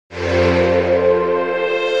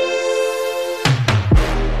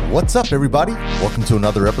What's up, everybody? Welcome to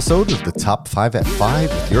another episode of the Top 5 at 5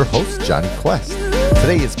 with your host, Johnny Quest.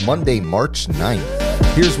 Today is Monday, March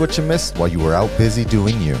 9th. Here's what you missed while you were out busy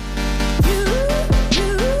doing you.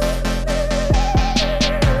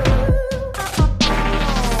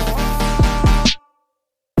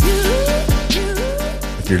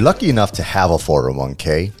 If you're lucky enough to have a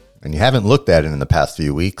 401k and you haven't looked at it in the past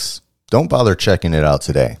few weeks, don't bother checking it out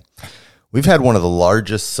today. We've had one of the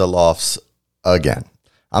largest sell-offs again.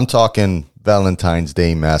 I'm talking Valentine's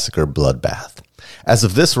Day Massacre bloodbath. As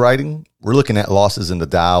of this writing, we're looking at losses in the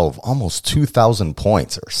Dow of almost 2,000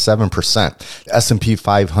 points, or 7%. The S&P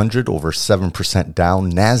 500 over 7%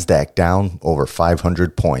 down, NASDAQ down over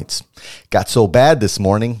 500 points. Got so bad this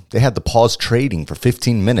morning, they had to pause trading for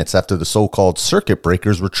 15 minutes after the so-called circuit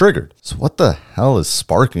breakers were triggered. So what the hell is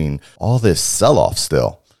sparking all this sell-off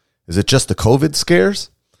still? Is it just the COVID scares?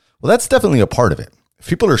 Well, that's definitely a part of it. If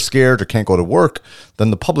people are scared or can't go to work, then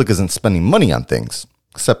the public isn't spending money on things,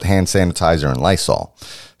 except hand sanitizer and Lysol.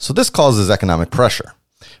 So this causes economic pressure.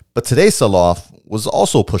 But today's sell-off was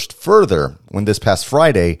also pushed further when this past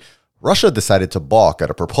Friday, Russia decided to balk at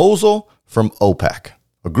a proposal from OPEC,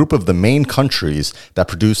 a group of the main countries that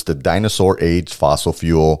produce the dinosaur-aged fossil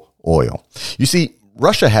fuel oil. You see,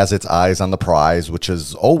 Russia has its eyes on the prize, which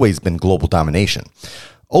has always been global domination.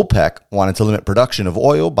 OPEC wanted to limit production of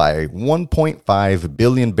oil by 1.5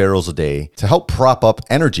 billion barrels a day to help prop up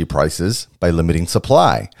energy prices by limiting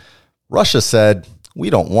supply. Russia said, we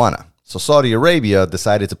don't want to. So Saudi Arabia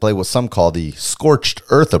decided to play what some call the scorched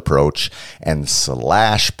earth approach and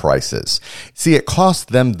slash prices. See, it cost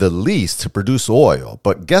them the least to produce oil,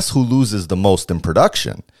 but guess who loses the most in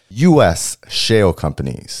production? U.S. shale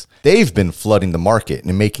companies. They've been flooding the market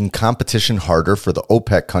and making competition harder for the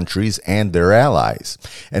OPEC countries and their allies.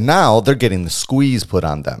 And now they're getting the squeeze put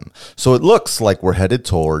on them. So it looks like we're headed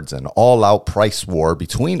towards an all-out price war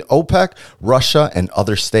between OPEC, Russia, and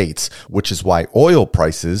other states, which is why oil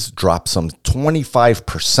prices dropped some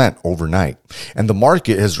 25% overnight. And the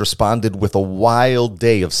market has responded with a wild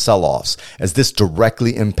day of sell-offs as this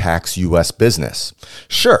directly impacts U.S. business.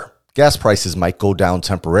 Sure, gas prices might go down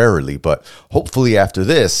temporarily, but hopefully after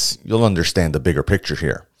this, you'll understand the bigger picture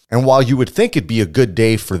here. And while you would think it'd be a good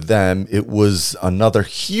day for them, it was another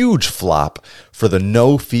huge flop for the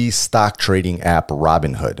no-fee stock trading app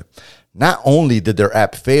Robinhood. Not only did their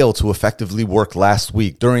app fail to effectively work last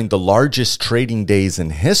week during the largest trading days in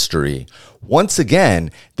history, once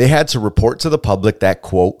again, they had to report to the public that,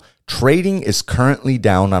 quote, trading is currently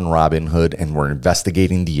down on Robinhood and we're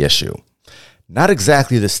investigating the issue. Not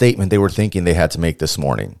exactly the statement they were thinking they had to make this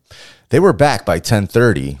morning. They were back by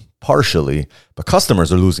 10:30, partially, but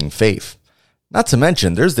customers are losing faith. Not to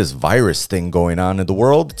mention, there's this virus thing going on in the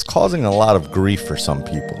world. It's causing a lot of grief for some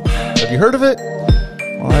people. Have you heard of it?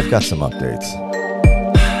 Well, I've got some updates.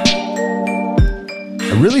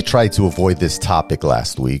 I really tried to avoid this topic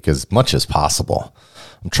last week as much as possible.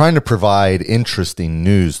 I'm trying to provide interesting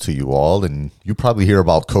news to you all, and you probably hear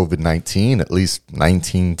about COVID-19 at least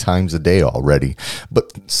 19 times a day already.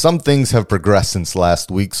 But some things have progressed since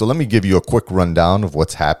last week, so let me give you a quick rundown of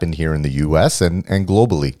what's happened here in the U.S. and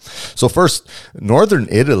globally. So first, northern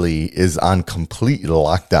Italy is on complete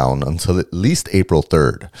lockdown until at least April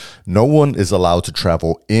 3rd. No one is allowed to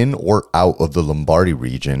travel in or out of the Lombardy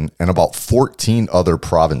region and about 14 other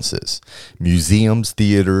provinces. Museums,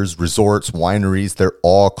 theaters, resorts, wineries, they're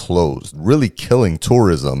all closed, really killing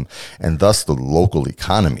tourism and thus the local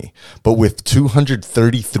economy. But with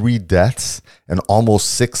 233 deaths and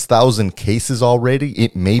almost 6,000 cases already,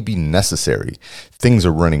 it may be necessary. Things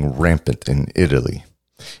are running rampant in Italy.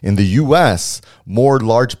 In the U.S., more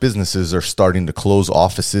large businesses are starting to close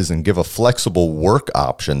offices and give a flexible work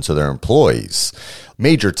option to their employees.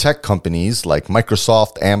 Major tech companies like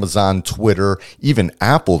Microsoft, Amazon, Twitter, even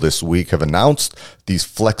Apple this week have announced these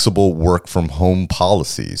flexible work-from-home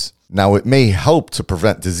policies. Now, it may help to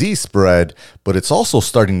prevent disease spread, but it's also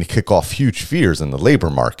starting to kick off huge fears in the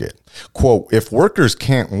labor market. Quote, if workers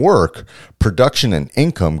can't work, production and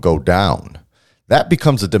income go down. That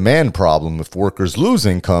becomes a demand problem if workers lose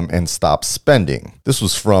income and stop spending. This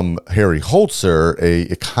was from Harry Holzer,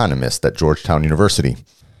 an economist at Georgetown University.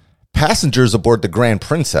 Passengers aboard the Grand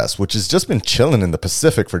Princess, which has just been chilling in the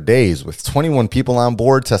Pacific for days with 21 people on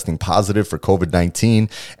board testing positive for COVID-19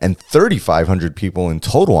 and 3,500 people in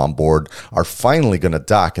total on board, are finally going to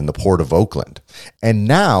dock in the port of Oakland. And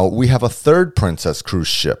now we have a third Princess cruise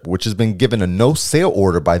ship, which has been given a no-sail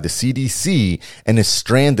order by the CDC and is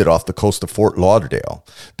stranded off the coast of Fort Lauderdale.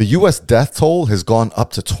 The U.S. death toll has gone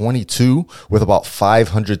up to 22 with about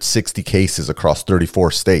 560 cases across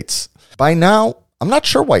 34 states. By now, I'm not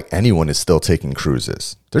sure why anyone is still taking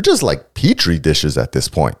cruises. They're just like petri dishes at this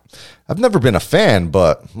point. I've never been a fan,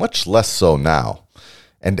 but much less so now.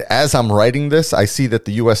 And as I'm writing this, I see that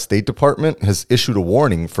the U.S. State Department has issued a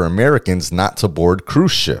warning for Americans not to board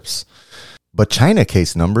cruise ships. But China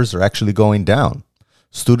case numbers are actually going down.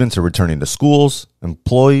 Students are returning to schools,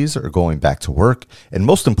 employees are going back to work, and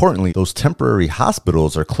most importantly, those temporary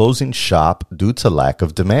hospitals are closing shop due to lack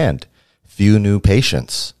of demand. Few new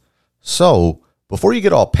patients. So, before you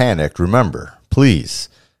get all panicked, remember, please,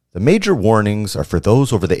 the major warnings are for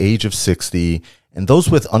those over the age of 60 and those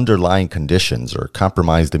with underlying conditions or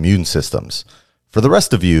compromised immune systems. For the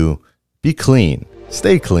rest of you, be clean, and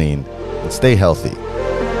stay healthy.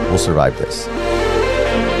 We'll survive this.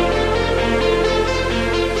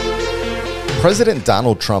 President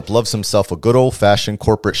Donald Trump loves himself a good old-fashioned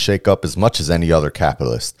corporate shakeup as much as any other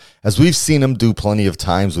capitalist, as we've seen him do plenty of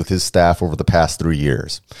times with his staff over the past 3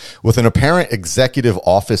 years. With an apparent executive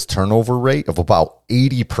office turnover rate of about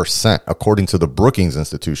 80%, according to the Brookings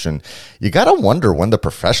Institution, you gotta wonder when the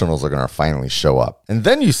professionals are gonna finally show up. And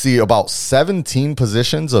then you see about 17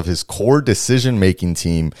 positions of his core decision-making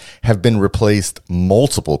team have been replaced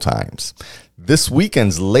multiple times. This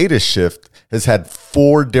weekend's latest shift has had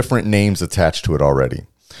 4 different names attached to it already.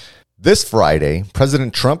 This Friday,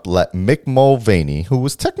 President Trump let Mick Mulvaney, who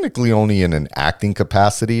was technically only in an acting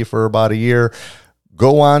capacity for about a year,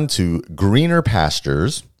 go on to greener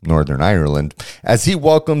pastures, Northern Ireland, as he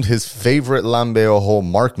welcomed his favorite Lambeoho,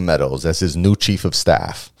 Mark Meadows, as his new chief of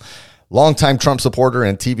staff. Longtime Trump supporter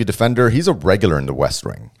and TV defender, he's a regular in the West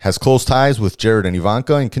Wing, has close ties with Jared and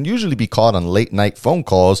Ivanka, and can usually be caught on late-night phone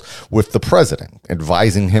calls with the president,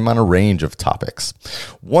 advising him on a range of topics.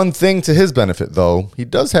 One thing to his benefit, though, he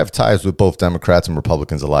does have ties with both Democrats and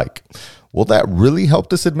Republicans alike. Will that really help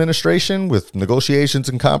this administration with negotiations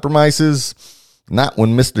and compromises? Not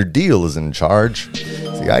when Mr. Deal is in charge.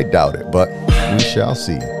 See, I doubt it, but we shall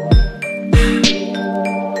see.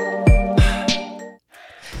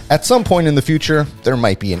 At some point in the future, there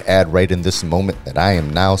might be an ad right in this moment that I am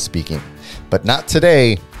now speaking, but not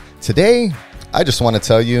today. Today, I just want to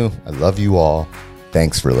tell you, I love you all.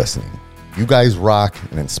 Thanks for listening. You guys rock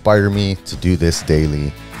and inspire me to do this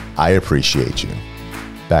daily. I appreciate you.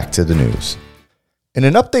 Back to the news. In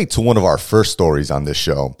an update to one of our first stories on this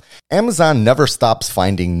show, Amazon never stops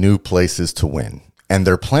finding new places to win, and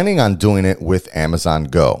they're planning on doing it with Amazon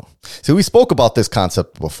Go. So we spoke about this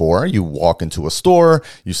concept before. You walk into a store,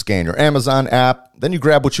 you scan your Amazon app, then you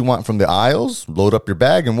grab what you want from the aisles, load up your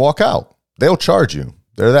bag, and walk out. They'll charge you.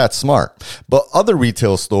 They're that smart. But other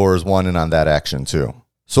retail stores want in on that action too.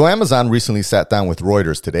 So Amazon recently sat down with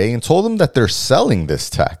Reuters today and told them that they're selling this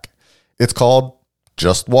tech. It's called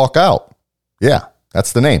Just Walk Out. Yeah,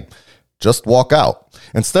 that's the name. Just Walk Out.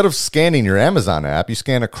 Instead of scanning your Amazon app, you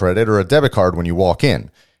scan a credit or a debit card when you walk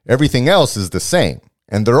in. Everything else is the same.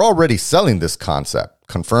 And they're already selling this concept,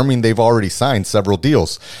 confirming they've already signed several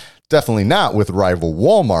deals. Definitely not with rival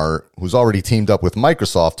Walmart, who's already teamed up with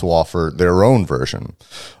Microsoft to offer their own version.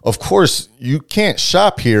 Of course, you can't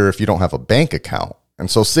shop here if you don't have a bank account.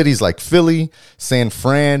 And so cities like Philly, San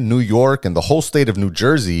Fran, New York, and the whole state of New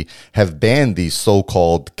Jersey have banned these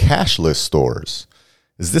so-called cashless stores.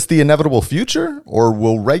 Is this the inevitable future, or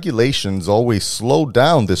will regulations always slow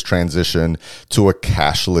down this transition to a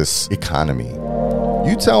cashless economy?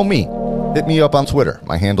 You tell me. Hit me up on Twitter.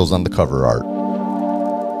 My handle's on the cover art.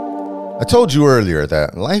 I told you earlier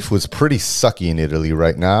that life was pretty sucky in Italy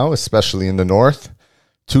right now, especially in the north.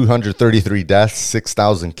 233 deaths,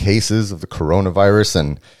 6,000 cases of the coronavirus,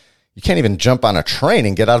 and you can't even jump on a train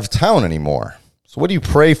and get out of town anymore. So what do you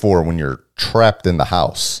pray for when you're trapped in the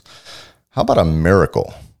house? How about a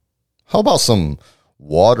miracle? How about some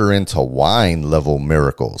water into wine level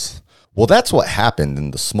miracles? Well, that's what happened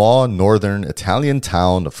in the small northern Italian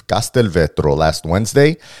town of Castelvetro last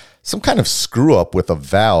Wednesday. Some kind of screw up with a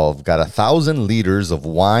valve got 1,000 liters of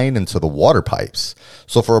wine into the water pipes.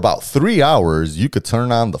 So for about 3 hours, you could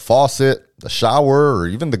turn on the faucet, the shower, or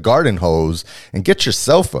even the garden hose and get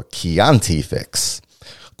yourself a Chianti fix.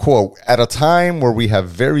 Quote, at a time where we have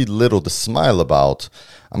very little to smile about,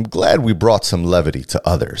 I'm glad we brought some levity to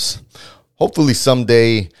others. Hopefully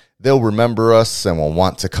someday they'll remember us and will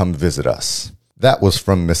want to come visit us. That was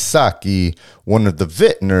from Misaki, one of the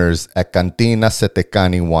vintners at Cantina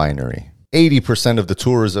Setecani Winery. 80% of the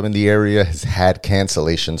tourism in the area has had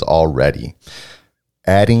cancellations already.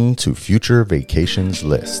 Adding to future vacations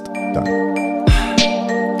list. Done.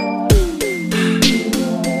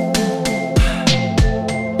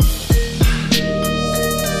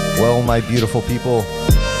 Well, my beautiful people,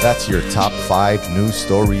 that's your top 5 news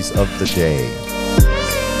stories of the day.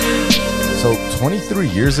 So 23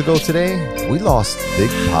 years ago today, we lost Big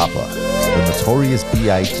Papa, the notorious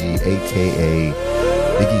B.I.G., a.k.a.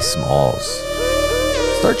 Biggie Smalls.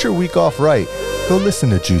 Start your week off right. Go listen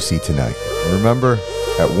to Juicy tonight. Remember,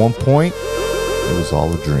 at one point, it was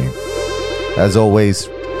all a dream. As always,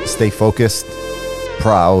 stay focused,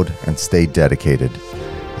 proud, and stay dedicated.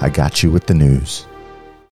 I got you with the news.